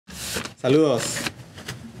Saludos.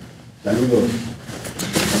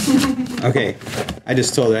 Saludos. Okay, I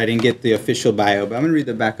just told her I didn't get the official bio, but I'm going to read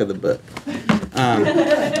the back of the book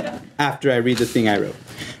after I read the thing I wrote.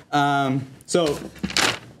 So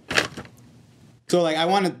like, I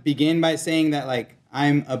want to begin by saying that, like,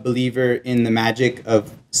 I'm a believer in the magic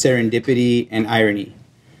of serendipity and irony.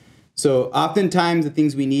 So oftentimes the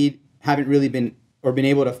things we need haven't really been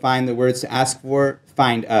able to find the words to ask for,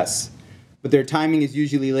 find us. But their timing is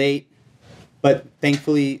usually late, but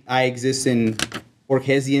thankfully I exist in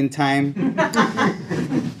Borgesian time,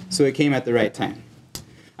 so it came at the right time.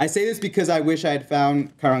 I say this because I wish I had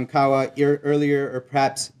found Karankawa earlier, or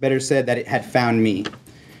perhaps better said, that it had found me.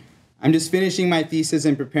 I'm just finishing my thesis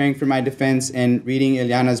and preparing for my defense, and reading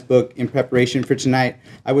Iliana's book in preparation for tonight,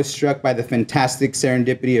 I was struck by the fantastic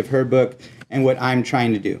serendipity of her book and what I'm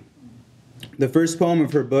trying to do. The first poem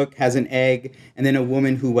of her book has an egg and then a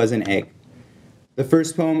woman who was an egg. The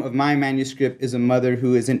first poem of my manuscript is a mother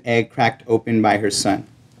who is an egg cracked open by her son.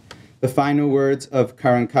 The final words of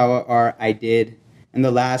Karankawa are, I did, and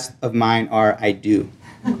the last of mine are, I do.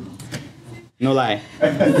 No lie. I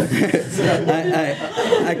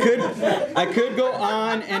could go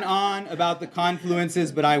on and on about the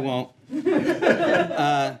confluences, but I won't.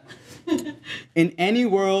 In any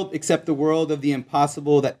world except the world of the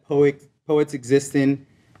impossible that poets exist in,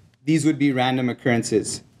 these would be random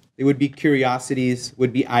occurrences. They would be curiosities,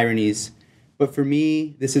 would be ironies. But for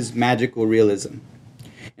me, this is magical realism.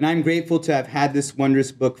 And I'm grateful to have had this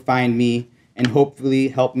wondrous book find me and hopefully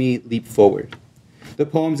help me leap forward. The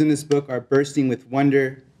poems in this book are bursting with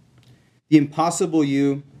wonder. The Impossible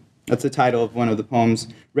You, that's the title of one of the poems,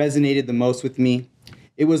 resonated the most with me.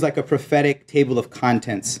 It was like a prophetic table of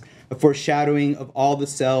contents, a foreshadowing of all the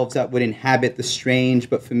selves that would inhabit the strange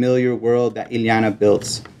but familiar world that Iliana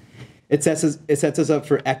builds. It sets us up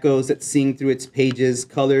for echoes that sing through its pages,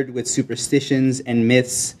 colored with superstitions and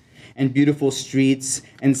myths, and beautiful streets,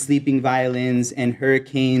 and sleeping violins, and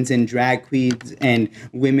hurricanes, and drag queens, and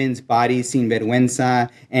women's bodies sin vergüenza,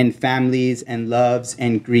 and families, and loves,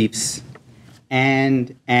 and griefs.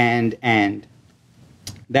 And.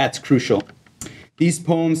 That's crucial. These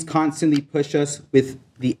poems constantly push us with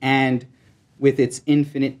the and, with its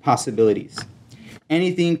infinite possibilities.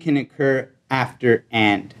 Anything can occur after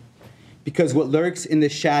and, because what lurks in the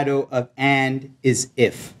shadow of and is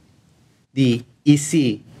if. The y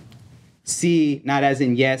si. Si, not as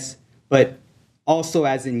in yes, but also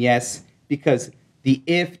as in yes, because the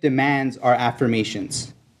if demands our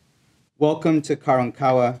affirmations. Welcome to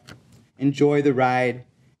Karankawa. Enjoy the ride.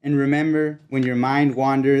 And remember, when your mind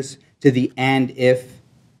wanders to the and if,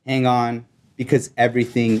 hang on, because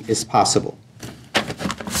everything is possible.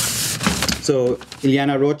 So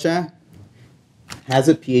Iliana Rocha has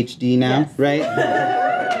a PhD now, yes. Right?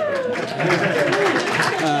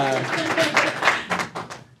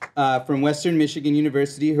 From Western Michigan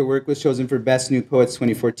University, her work was chosen for Best New Poets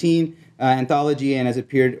 2014 anthology, and has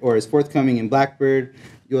appeared or is forthcoming in Blackbird,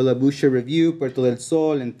 Yola Busha Review, Puerto del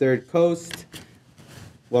Sol, and Third Coast.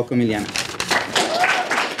 Welcome, Iliana.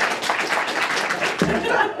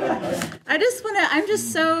 I'm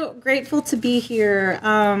just so grateful to be here.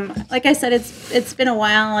 Like I said, it's been a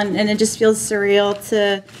while, and it just feels surreal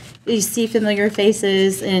to see familiar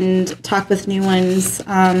faces and talk with new ones.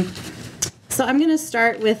 So I'm going to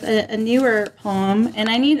start with a newer poem, and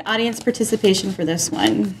I need audience participation for this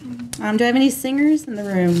one. Do I have any singers in the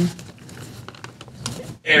room?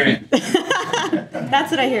 Aaron.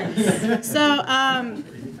 That's what I hear. So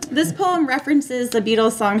this poem references the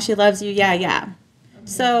Beatles song "She Loves You, Yeah, Yeah."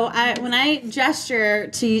 So when I gesture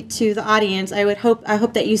to the audience, I hope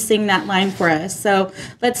that you sing that line for us. So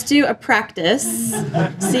let's do a practice.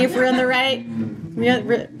 See if we're in the right.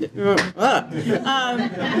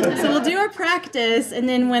 So we'll do a practice, and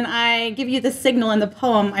then when I give you the signal in the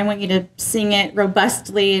poem, I want you to sing it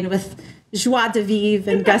robustly and with joie de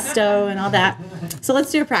vivre and gusto and all that. So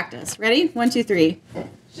let's do a practice. Ready? 1, 2, 3.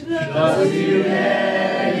 She loves you,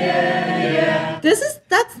 yeah, yeah, yeah. That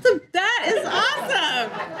is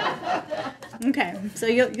awesome. Okay, so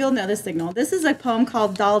you'll know the signal. This is a poem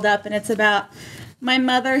called "Dolled Up," and it's about my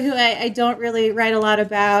mother, who I don't really write a lot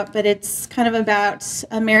about, but it's kind of about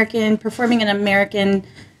performing an American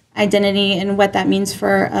identity and what that means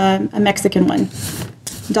for a Mexican one.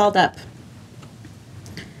 Dolled up.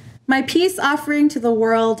 My peace offering to the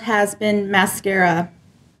world has been mascara.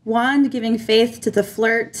 Wand giving faith to the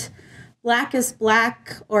flirt. Black is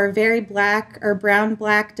black, or very black, or brown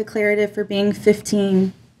black declarative for being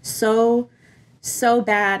 15. So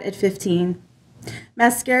bad at 15.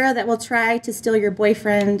 Mascara that will try to steal your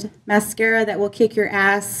boyfriend. Mascara that will kick your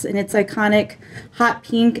ass in its iconic hot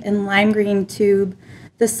pink and lime green tube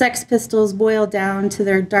The Sex Pistols boil down to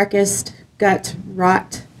their darkest gut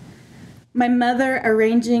rot. My mother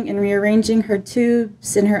arranging and rearranging her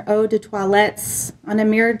tubes in her eau de toilettes on a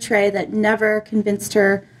mirrored tray that never convinced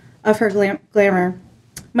her of her glamour.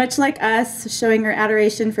 Much like us, showing her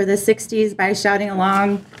adoration for the 60s by shouting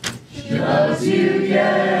along, "She loves you,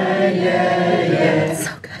 yeah, yeah, yeah."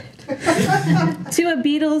 So good. To a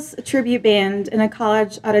Beatles tribute band in a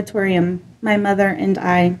college auditorium, my mother and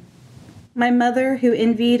I. My mother, who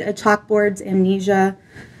envied a chalkboard's amnesia,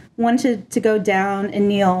 wanted to go down and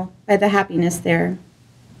kneel by the happiness there.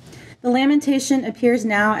 The lamentation appears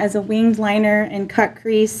now as a winged liner and cut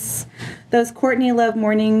crease, those Courtney Love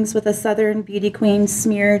mornings with a Southern beauty queen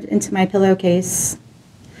smeared into my pillowcase.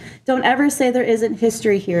 Don't ever say there isn't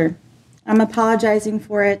history here. I'm apologizing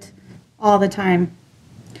for it all the time.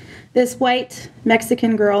 This white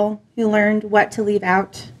Mexican girl who learned what to leave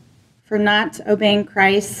out, for not obeying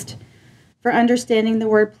Christ, for understanding the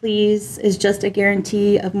word please is just a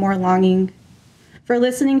guarantee of more longing, for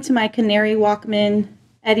listening to my canary Walkman,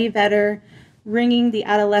 Eddie Vedder, ringing the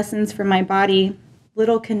adolescence from my body,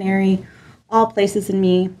 little canary, all places in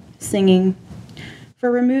me, singing, for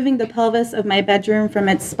removing the pelvis of my bedroom from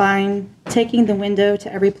its spine, taking the window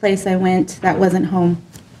to every place I went that wasn't home.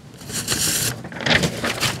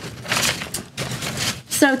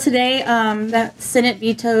 So today, the Senate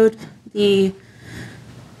vetoed the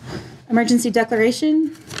emergency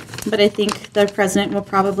declaration, but I think the president will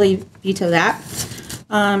probably veto that.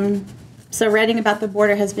 So writing about the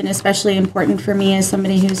border has been especially important for me as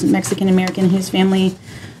somebody who's Mexican American, whose family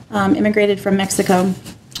immigrated from Mexico.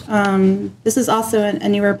 This is also a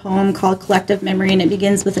newer poem called Collective Memory, and it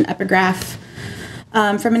begins with an epigraph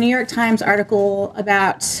from a New York Times article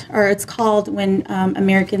about, or it's called When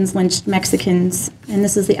Americans Lynched Mexicans, and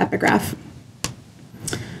this is the epigraph.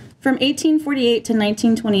 From 1848 to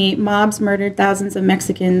 1928, mobs murdered thousands of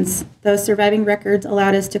Mexicans. Those surviving records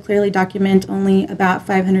allowed us to clearly document only about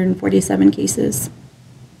 547 cases.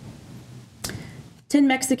 10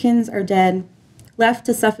 Mexicans are dead, left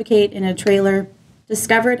to suffocate in a trailer,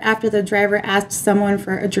 discovered after the driver asked someone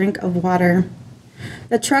for a drink of water.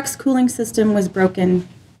 The truck's cooling system was broken,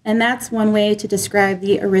 and that's one way to describe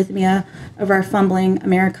the arrhythmia of our fumbling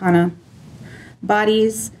Americana.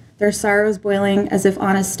 Bodies, their sorrows boiling as if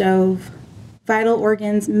on a stove, vital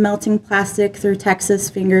organs melting plastic through Texas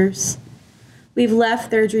fingers. We've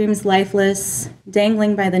left their dreams lifeless,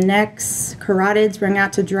 dangling by the necks, carotids wrung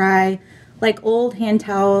out to dry, like old hand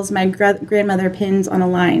towels my grandmother pins on a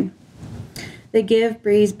line. They give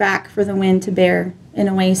breeze back for the wind to bear in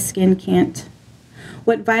a way skin can't.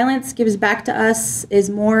 What violence gives back to us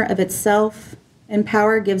is more of itself, and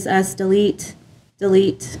power gives us delete,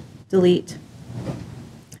 delete, delete.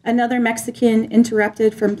 Another Mexican,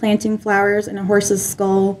 interrupted from planting flowers in a horse's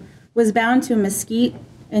skull, was bound to a mesquite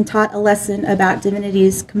and taught a lesson about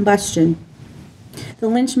divinity's combustion. The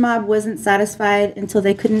lynch mob wasn't satisfied until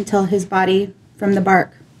they couldn't tell his body from the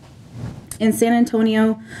bark. In San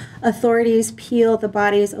Antonio, authorities peel the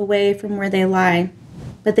bodies away from where they lie,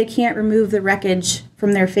 but they can't remove the wreckage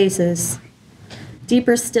from their faces.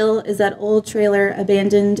 Deeper still is that old trailer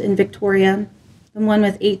abandoned in Victoria, the one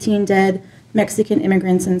with 18 dead Mexican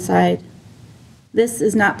immigrants inside. This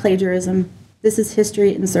is not plagiarism. This is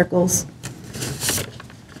history in circles.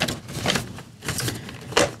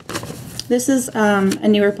 This is a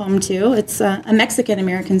newer poem too. It's a Mexican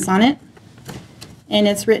American sonnet, and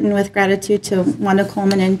it's written with gratitude to Wanda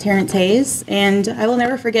Coleman and Terrence Hayes. And I will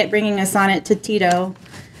never forget bringing a sonnet to Tito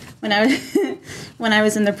when I was when I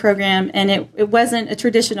was in the program, and it wasn't a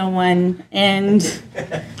traditional one. And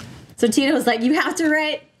so Tito was like, "You have to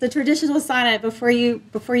write the traditional sonnet before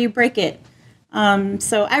you break it."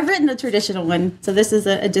 So I've written the traditional one. So this is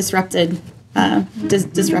a disrupted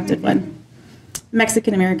one.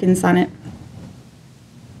 Mexican American sonnet.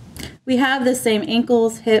 We have the same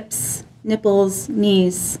ankles, hips, nipples,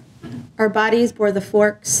 knees. Our bodies bore the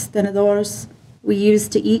forks, tenedors we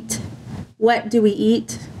used to eat. What do we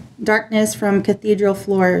eat? Darkness from cathedral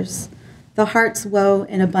floors. The heart's woe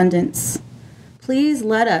in abundance. Please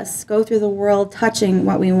let us go through the world touching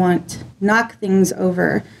what we want, knock things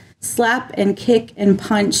over, slap and kick and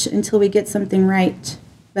punch until we get something right.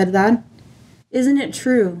 ¿Verdad? Isn't it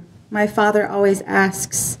true? My father always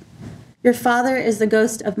asks. Your father is the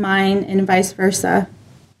ghost of mine and vice versa.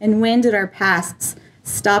 And when did our pasts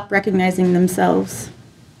stop recognizing themselves?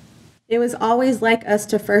 It was always like us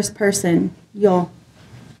to first person, yo,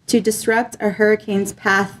 to disrupt a hurricane's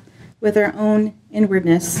path with our own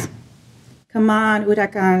inwardness. Come on,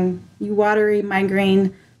 huracan, you watery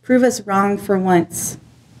migraine, prove us wrong for once.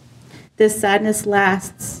 This sadness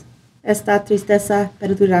lasts. Esta tristeza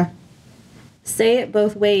perdura. Say it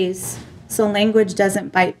both ways, so language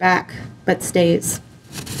doesn't bite back, but stays.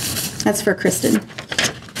 That's for Kristen.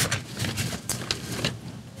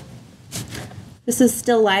 This is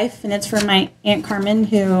Still Life, and it's from my Aunt Carmen,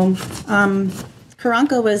 who,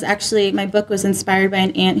 Karankawa was actually, my book was inspired by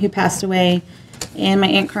an aunt who passed away, and my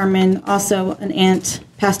Aunt Carmen, also an aunt,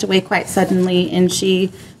 passed away quite suddenly, and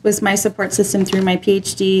she was my support system through my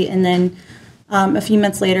PhD, and then a few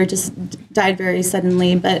months later just died very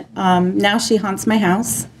suddenly, but now she haunts my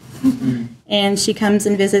house, and she comes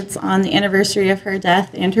and visits on the anniversary of her death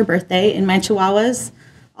and her birthday, and my chihuahuas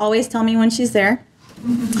always tell me when she's there.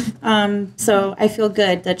 So I feel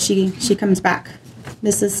good that she comes back.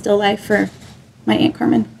 This is Still Life for my Aunt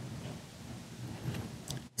Carmen.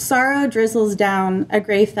 Sorrow drizzles down a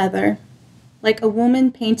gray feather, like a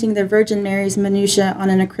woman painting the Virgin Mary's minutiae on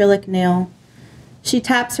an acrylic nail. She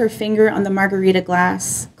taps her finger on the margarita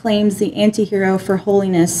glass, claims the anti-hero for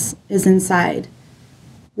holiness is inside.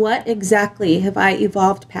 What exactly have I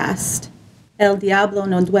evolved past? El Diablo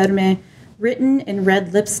no duerme, written in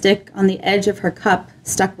red lipstick on the edge of her cup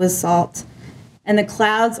stuck with salt. And the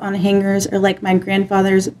clouds on hangers are like my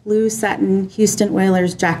grandfather's blue satin Houston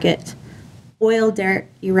Oilers jacket, oil derrick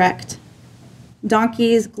erect.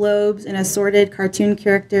 Donkeys, globes, and assorted cartoon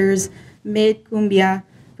characters mid-cumbia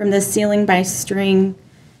from the ceiling by string.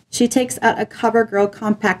 She takes out a CoverGirl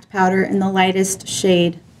compact powder in the lightest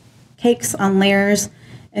shade. Cakes on layers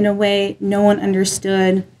in a way no one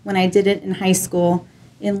understood when I did it in high school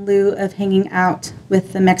in lieu of hanging out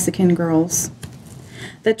with the Mexican girls.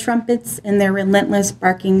 The trumpets in their relentless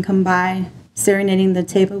barking come by, serenading the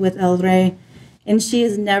table with El Rey, and she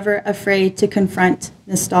is never afraid to confront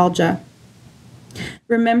nostalgia.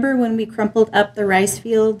 Remember when we crumpled up the rice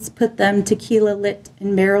fields, put them tequila lit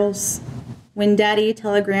in barrels? When Daddy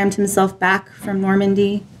telegrammed himself back from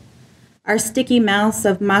Normandy? Our sticky mouths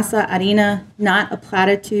of masa harina, not a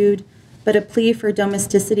platitude, but a plea for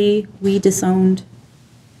domesticity we disowned.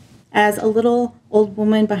 As a little old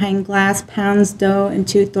woman behind glass pounds dough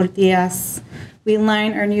into tortillas, we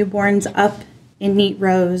line our newborns up in neat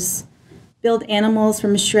rows, build animals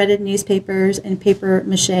from shredded newspapers and paper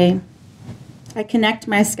mache. I connect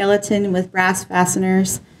my skeleton with brass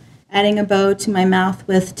fasteners, adding a bow to my mouth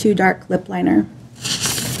with too dark lip liner.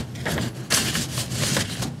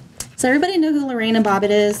 So everybody know who Lorena Bobbitt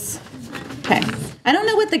is? Okay. I don't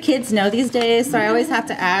know what the kids know these days, so I always have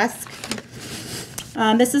to ask.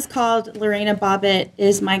 This is called Lorena Bobbitt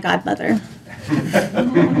is My Godmother.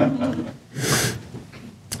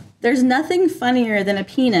 There's nothing funnier than a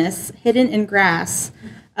penis hidden in grass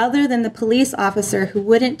other than the police officer who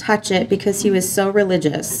wouldn't touch it because he was so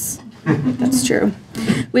religious. That's true.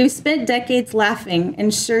 We've spent decades laughing,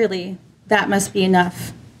 and surely that must be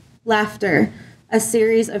enough. Laughter, a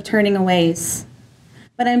series of turning aways.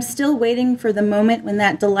 But I'm still waiting for the moment when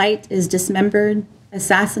that delight is dismembered,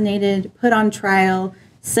 assassinated, put on trial,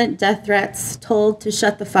 sent death threats, told to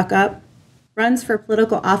shut the fuck up, runs for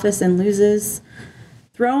political office and loses,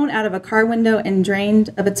 thrown out of a car window and drained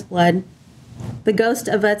of its blood. The ghost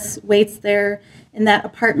of us waits there in that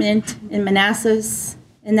apartment in Manassas,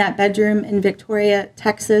 in that bedroom in Victoria,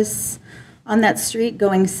 Texas, on that street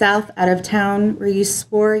going south out of town where you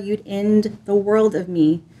swore you'd end the world of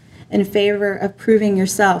me in favor of proving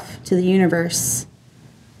yourself to the universe.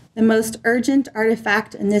 The most urgent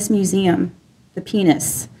artifact in this museum, the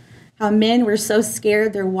penis. How men were so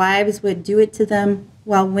scared their wives would do it to them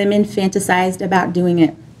while women fantasized about doing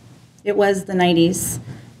it. It was the 90s.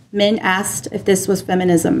 Men asked if this was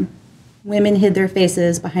feminism. Women hid their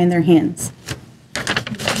faces behind their hands.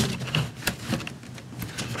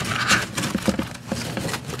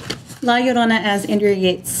 La Llorona as Andrea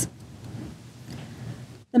Yates.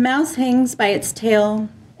 The mouse hangs by its tail,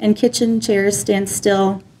 and kitchen chairs stand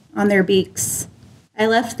still on their beaks. I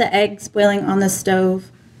left the eggs boiling on the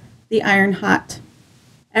stove, the iron hot.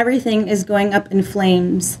 Everything is going up in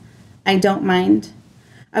flames. I don't mind.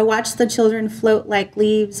 I watch the children float like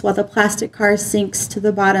leaves while the plastic car sinks to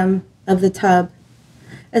the bottom of the tub.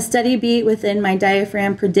 A steady beat within my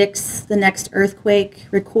diaphragm predicts the next earthquake,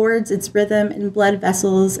 records its rhythm in blood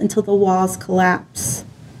vessels until the walls collapse.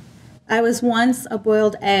 I was once a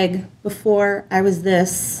boiled egg before I was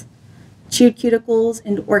this. Chewed cuticles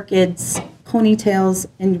and orchids, ponytails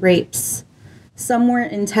and grapes. Somewhere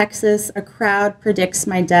in Texas, a crowd predicts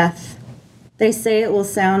my death. They say it will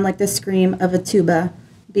sound like the scream of a tuba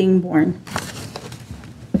being born.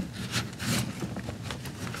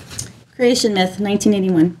 Creation Myth,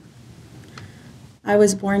 1981. I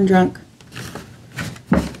was born drunk.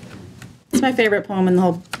 It's my favorite poem in the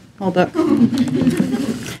whole book.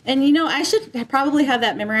 And you know, I should probably have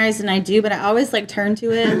that memorized, and I do, but I always like turn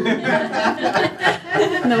to it. I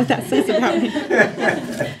don't know what that says about me.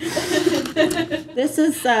 This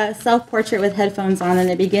is a self-portrait with headphones on, and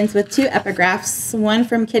it begins with two epigraphs. One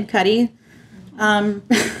from Kid Cudi,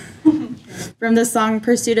 from the song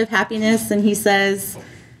Pursuit of Happiness, and he says,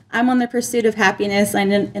 I'm on the pursuit of happiness,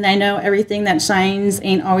 and I know everything that shines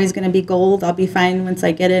ain't always going to be gold. I'll be fine once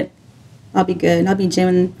I get it. I'll be good. I'll be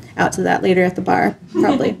jamming out to that later at the bar,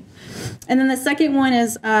 probably. And then the second one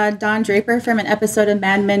is Don Draper from an episode of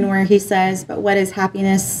Mad Men where he says, but what is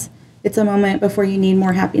happiness? It's a moment before you need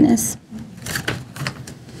more happiness.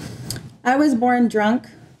 I was born drunk,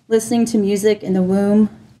 listening to music in the womb,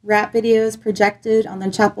 rap videos projected on the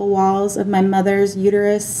chapel walls of my mother's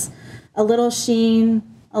uterus, a little sheen,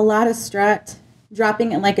 a lot of strut,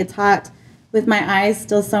 dropping it like it's hot, with my eyes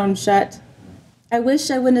still sewn shut. I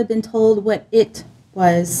wish I wouldn't have been told what it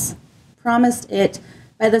was, promised it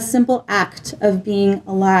by the simple act of being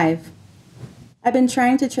alive. I've been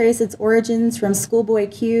trying to trace its origins from Schoolboy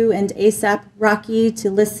Q and ASAP Rocky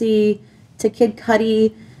to Lissy to Kid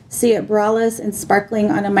Cudi, see it braless and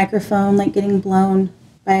sparkling on a microphone like getting blown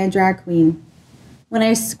by a drag queen. When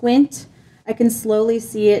I squint, I can slowly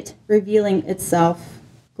see it revealing itself,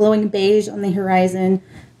 glowing beige on the horizon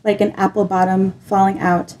like an apple bottom falling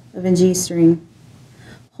out of a G-string.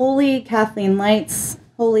 Holy Kathleen Lights,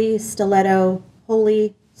 holy stiletto,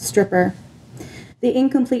 holy stripper. The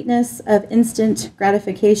incompleteness of instant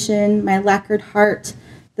gratification, my lacquered heart,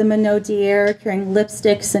 the Minaudiere carrying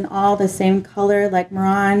lipsticks in all the same color like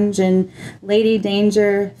Morange and Lady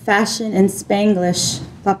Danger, fashion and Spanglish,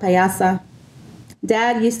 La Payasa.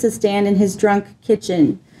 Dad used to stand in his drunk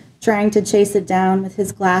kitchen, trying to chase it down with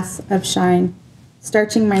his glass of shine,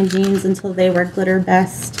 starching my jeans until they were glitter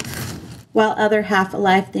best, while other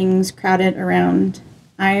half-alive things crowded around,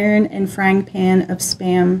 iron and frying pan of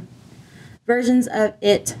Spam. Versions of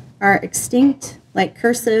it are extinct, like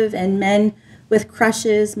cursive and men with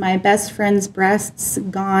crushes, my best friend's breasts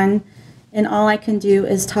gone, and all I can do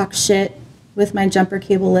is talk shit with my jumper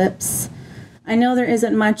cable lips. I know there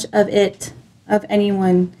isn't much of it, of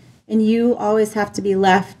anyone, and you always have to be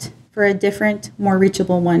left for a different, more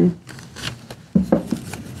reachable one.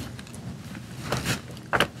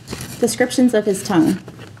 Descriptions of his tongue.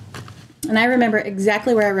 And I remember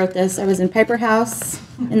exactly where I wrote this. I was in Piper House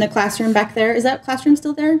in the classroom back there. Is that classroom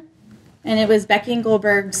still there? And it was Becky and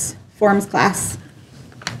Goldberg's forms class.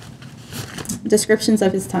 Descriptions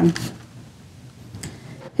of his tongue.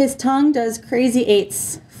 His tongue does crazy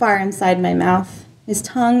eights far inside my mouth. His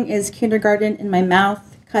tongue is kindergarten in my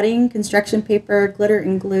mouth, cutting construction paper, glitter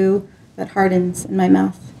and glue that hardens in my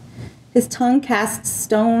mouth. His tongue casts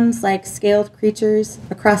stones like scaled creatures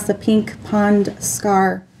across the pink pond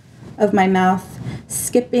scar of my mouth,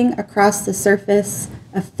 skipping across the surface,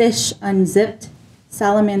 a fish unzipped,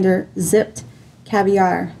 salamander zipped,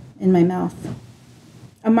 caviar in my mouth.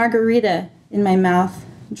 A margarita in my mouth,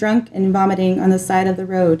 drunk and vomiting on the side of the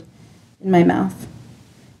road in my mouth.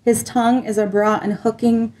 His tongue is a bra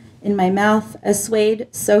unhooking in my mouth, a suede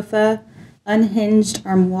sofa, unhinged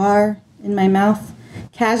armoire in my mouth,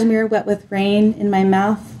 cashmere wet with rain in my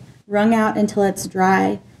mouth, wrung out until it's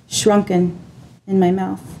dry, shrunken in my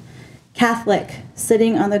mouth. Catholic,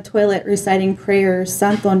 sitting on the toilet reciting prayers,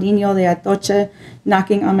 Santo Niño de Atocha,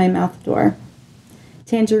 knocking on my mouth door.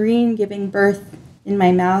 Tangerine giving birth in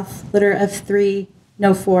my mouth, litter of 3,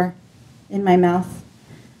 no 4 in my mouth.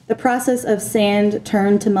 The process of sand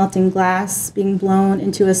turned to melting glass, being blown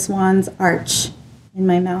into a swan's arch in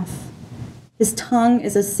my mouth. His tongue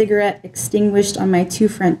is a cigarette extinguished on my 2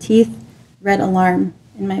 front teeth, red alarm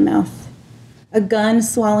in my mouth. A gun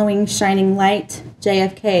swallowing shining light,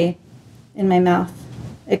 JFK in my mouth.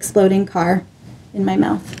 Exploding car in my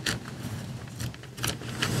mouth.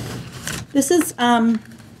 This is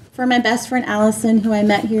for my best friend Allison, who I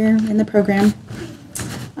met here in the program.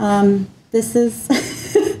 This is,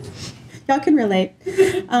 y'all can relate.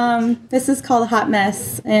 This is called Hot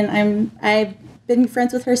Mess, and I've been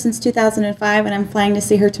friends with her since 2005, and I'm flying to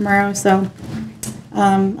see her tomorrow, so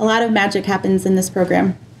a lot of magic happens in this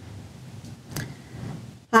program.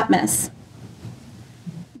 Hot Mess.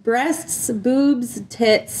 Breasts, boobs,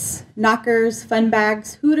 tits, knockers, fun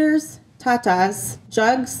bags, hooters, tatas,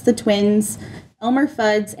 jugs, the twins, Elmer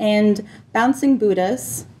Fuds, and bouncing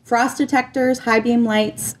Buddhas, frost detectors, high beam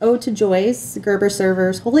lights, ode to joys, Gerber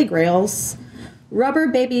servers, holy grails, rubber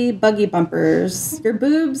baby buggy bumpers. Your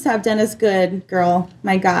boobs have done us good, girl.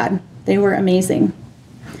 My God, they were amazing.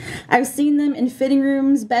 I've seen them in fitting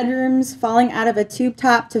rooms, bedrooms, falling out of a tube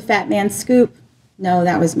top to Fat Man Scoop. No,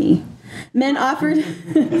 that was me. Men offered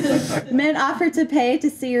to pay to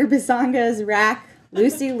see your bazongas rack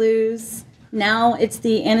Lucy Lou's. Now it's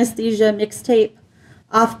the Anesthesia mixtape.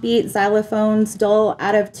 Offbeat xylophones, dull,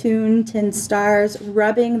 out of tune, tin stars,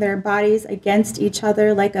 rubbing their bodies against each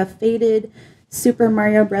other like a faded Super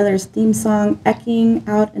Mario Brothers theme song echoing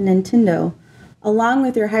out a Nintendo, along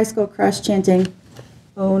with your high school crush chanting,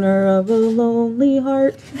 "Owner of a lonely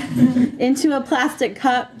heart," into a plastic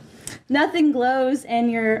cup. Nothing glows,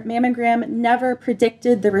 and your mammogram never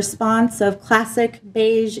predicted the response of classic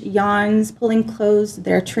beige yawns pulling closed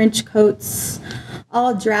their trench coats,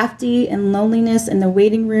 all drafty and loneliness in the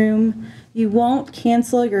waiting room. You won't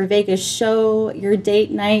cancel your Vegas show, your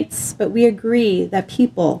date nights, but we agree that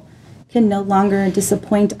people can no longer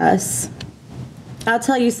disappoint us. I'll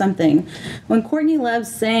tell you something. When Courtney Love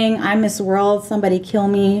sang, "I'm Miss World, somebody kill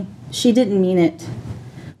me," she didn't mean it.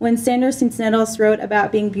 When Sandra Cisneros wrote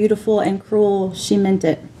about being beautiful and cruel, she meant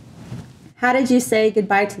it. How did you say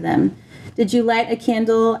goodbye to them? Did you light a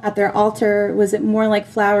candle at their altar? Was it more like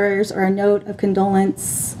flowers or a note of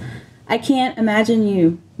condolence? I can't imagine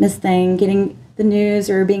you, Miss Thang, getting the news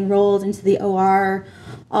or being rolled into the OR,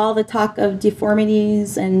 all the talk of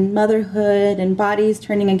deformities and motherhood and bodies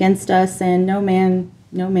turning against us, and no man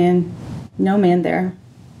there.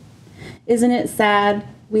 Isn't it sad?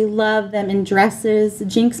 We love them in dresses,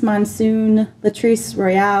 Jinx Monsoon, Latrice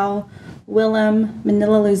Royale, Willem,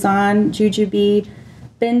 Manila Luzon, Jujubee,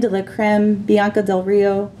 Ben de la Creme, Bianca Del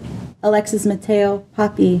Rio, Alexis Mateo,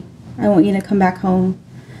 Poppy, I want you to come back home.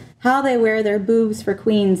 How they wear their boobs for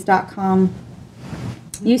queens.com.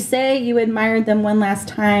 You say you admired them one last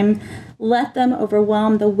time, let them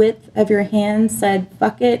overwhelm the width of your hand, said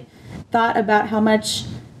fuck it, thought about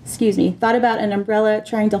an umbrella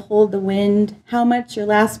trying to hold the wind, how much your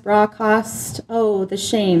last bra cost. Oh, the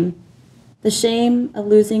shame of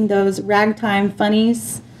losing those ragtime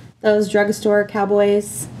funnies, those drugstore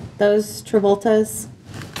cowboys, those Travoltas.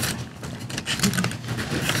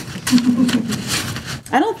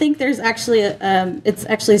 I don't think there's actually it's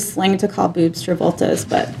actually slang to call boobs Travoltas,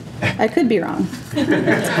 but I could be wrong.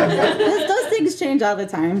 Those things change all the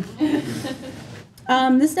time.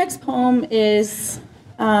 This next poem is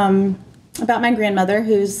about my grandmother,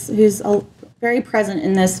 who's very present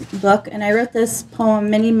in this book, and I wrote this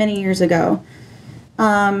poem many years ago.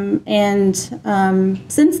 Since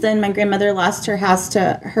then, my grandmother lost her house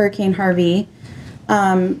to Hurricane Harvey.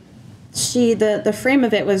 The frame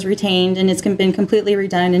of it was retained, and it's been completely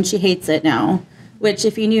redone, and she hates it now, which,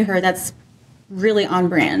 if you knew her, that's really on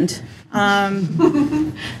brand.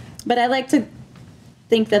 But I like to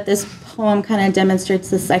think that this poem kind of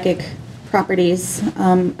demonstrates the psychic properties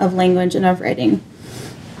of language and of writing.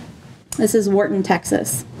 This is Wharton,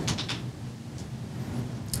 Texas.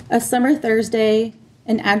 A summer Thursday,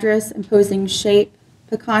 an address imposing shape,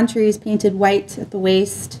 pecan trees painted white at the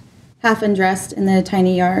waist, half undressed in the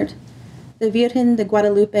tiny yard. The Virgen de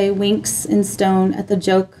Guadalupe winks in stone at the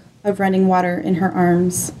joke of running water in her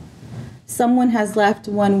arms. Someone has left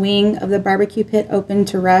one wing of the barbecue pit open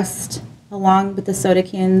to rest, along with the soda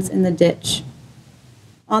cans in the ditch.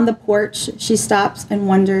 On the porch, she stops and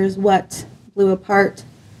wonders what blew apart,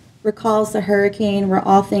 recalls the hurricane where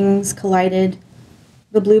all things collided,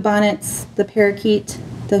 the bluebonnets, the parakeet,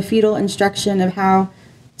 the futile instruction of how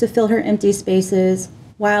to fill her empty spaces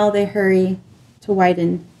while they hurry to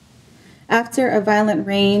widen. After a violent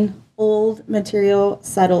rain, old material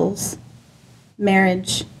settles.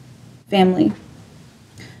 Marriage, family.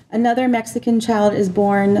 Another Mexican child is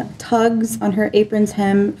born, tugs on her apron's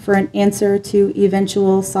hem for an answer to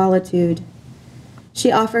eventual solitude.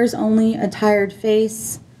 She offers only a tired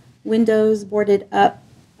face, windows boarded up,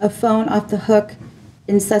 a phone off the hook,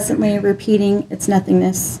 incessantly repeating its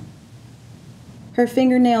nothingness. Her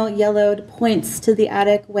fingernail yellowed points to the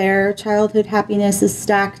attic where childhood happiness is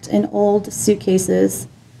stacked in old suitcases.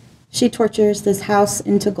 She tortures this house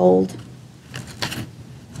into gold.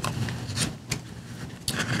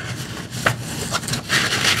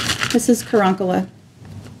 This is Karankawa.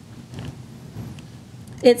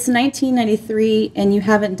 It's 1993 and you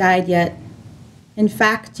haven't died yet. In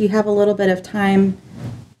fact, you have a little bit of time,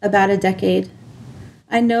 about a decade.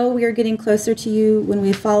 I know we are getting closer to you when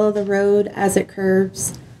we follow the road as it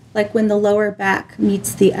curves, like when the lower back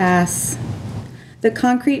meets the ass. The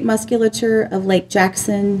concrete musculature of Lake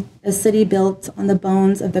Jackson, a city built on the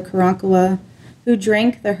bones of the Karankawa, who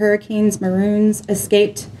drank the hurricane's maroons,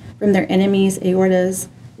 escaped from their enemies' aortas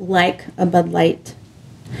like a Bud Light.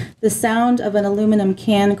 The sound of an aluminum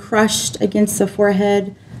can crushed against the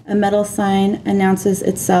forehead, a metal sign announces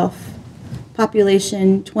itself.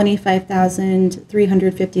 Population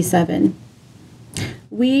 25,357.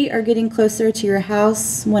 We are getting closer to your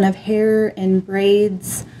house, one of hair and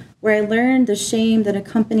braids, where I learned the shame that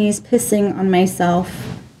accompanies pissing on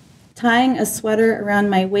myself, tying a sweater around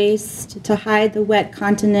my waist to hide the wet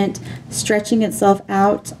continent stretching itself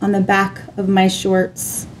out on the back of my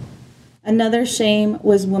shorts. Another shame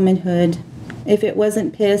was womanhood. If it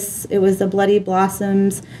wasn't piss, it was the bloody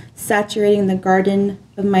blossoms saturating the garden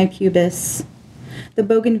of my pubis. The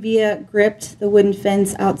bougainvillea gripped the wooden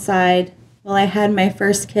fence outside while I had my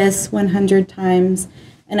first kiss 100 times,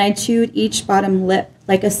 and I chewed each bottom lip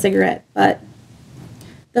like a cigarette butt.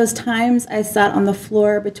 Those times I sat on the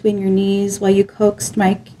floor between your knees while you coaxed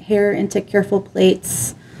my hair into careful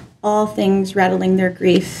plaits, all things rattling their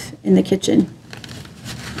grief in the kitchen.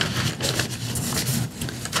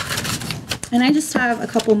 And I just have a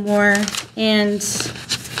couple more, and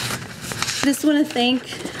just want to thank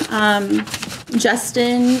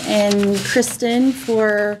Justin and Kristen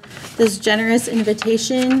for this generous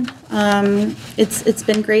invitation. It's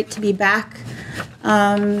been great to be back.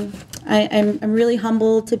 I'm really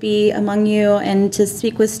humbled to be among you and to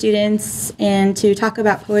speak with students and to talk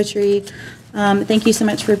about poetry. Thank you so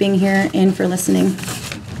much for being here and for listening.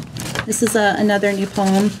 This is another new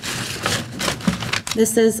poem.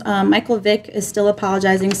 This is Michael Vick is still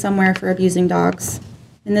apologizing somewhere for abusing dogs.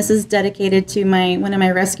 And this is dedicated to one of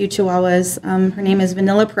my rescue chihuahuas. Her name is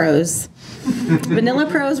Vanilla Prose. Vanilla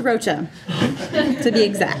Prose Rocha, to be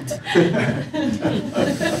exact.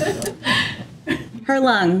 Her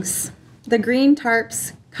lungs, the green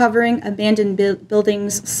tarps covering abandoned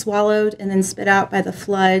buildings swallowed and then spit out by the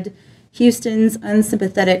flood, Houston's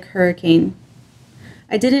unsympathetic hurricane.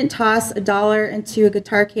 I didn't toss $1 into a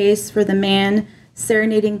guitar case for the man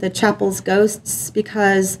serenading the chapel's ghosts,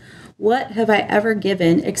 because what have I ever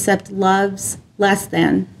given except love's less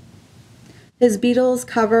than? His Beatles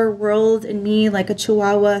cover whirled in me like a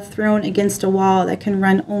chihuahua thrown against a wall that can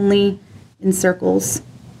run only in circles.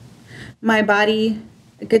 My body,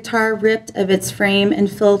 a guitar ripped of its frame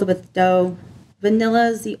and filled with dough.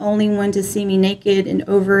 Vanilla's the only one to see me naked in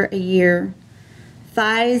over a year.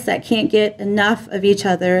 Thighs that can't get enough of each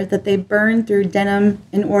other that they burn through denim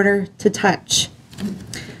in order to touch.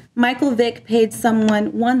 Michael Vick paid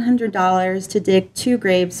someone $100 to dig 2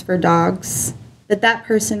 graves for dogs, but that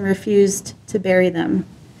person refused to bury them,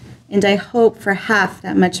 and I hope for half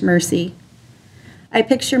that much mercy. I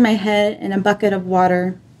picture my head in a bucket of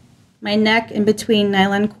water, my neck in between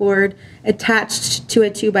nylon cord attached to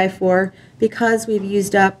a 2x4 because we've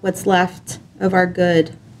used up what's left of our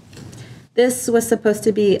good. This was supposed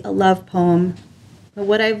to be a love poem, but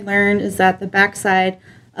what I've learned is that the backside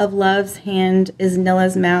of love's hand is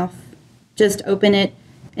Nilla's mouth. Just open it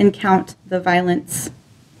and count the violence.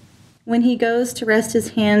 When he goes to rest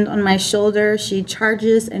his hand on my shoulder, she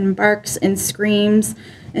charges and barks and screams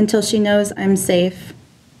until she knows I'm safe.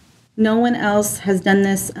 No one else has done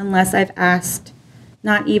this unless I've asked,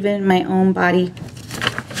 not even my own body.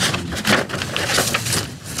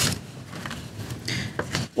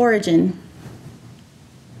 Origin.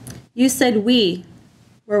 You said we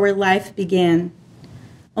were where life began.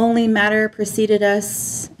 Only matter preceded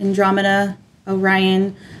us, Andromeda,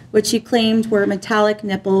 Orion, which you claimed were metallic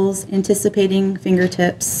nipples anticipating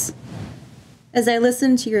fingertips. As I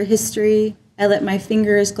listened to your history, I let my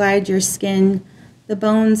fingers glide your skin, the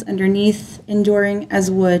bones underneath enduring as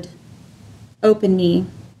wood. Open me,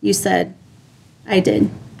 you said. I did.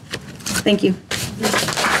 Thank you.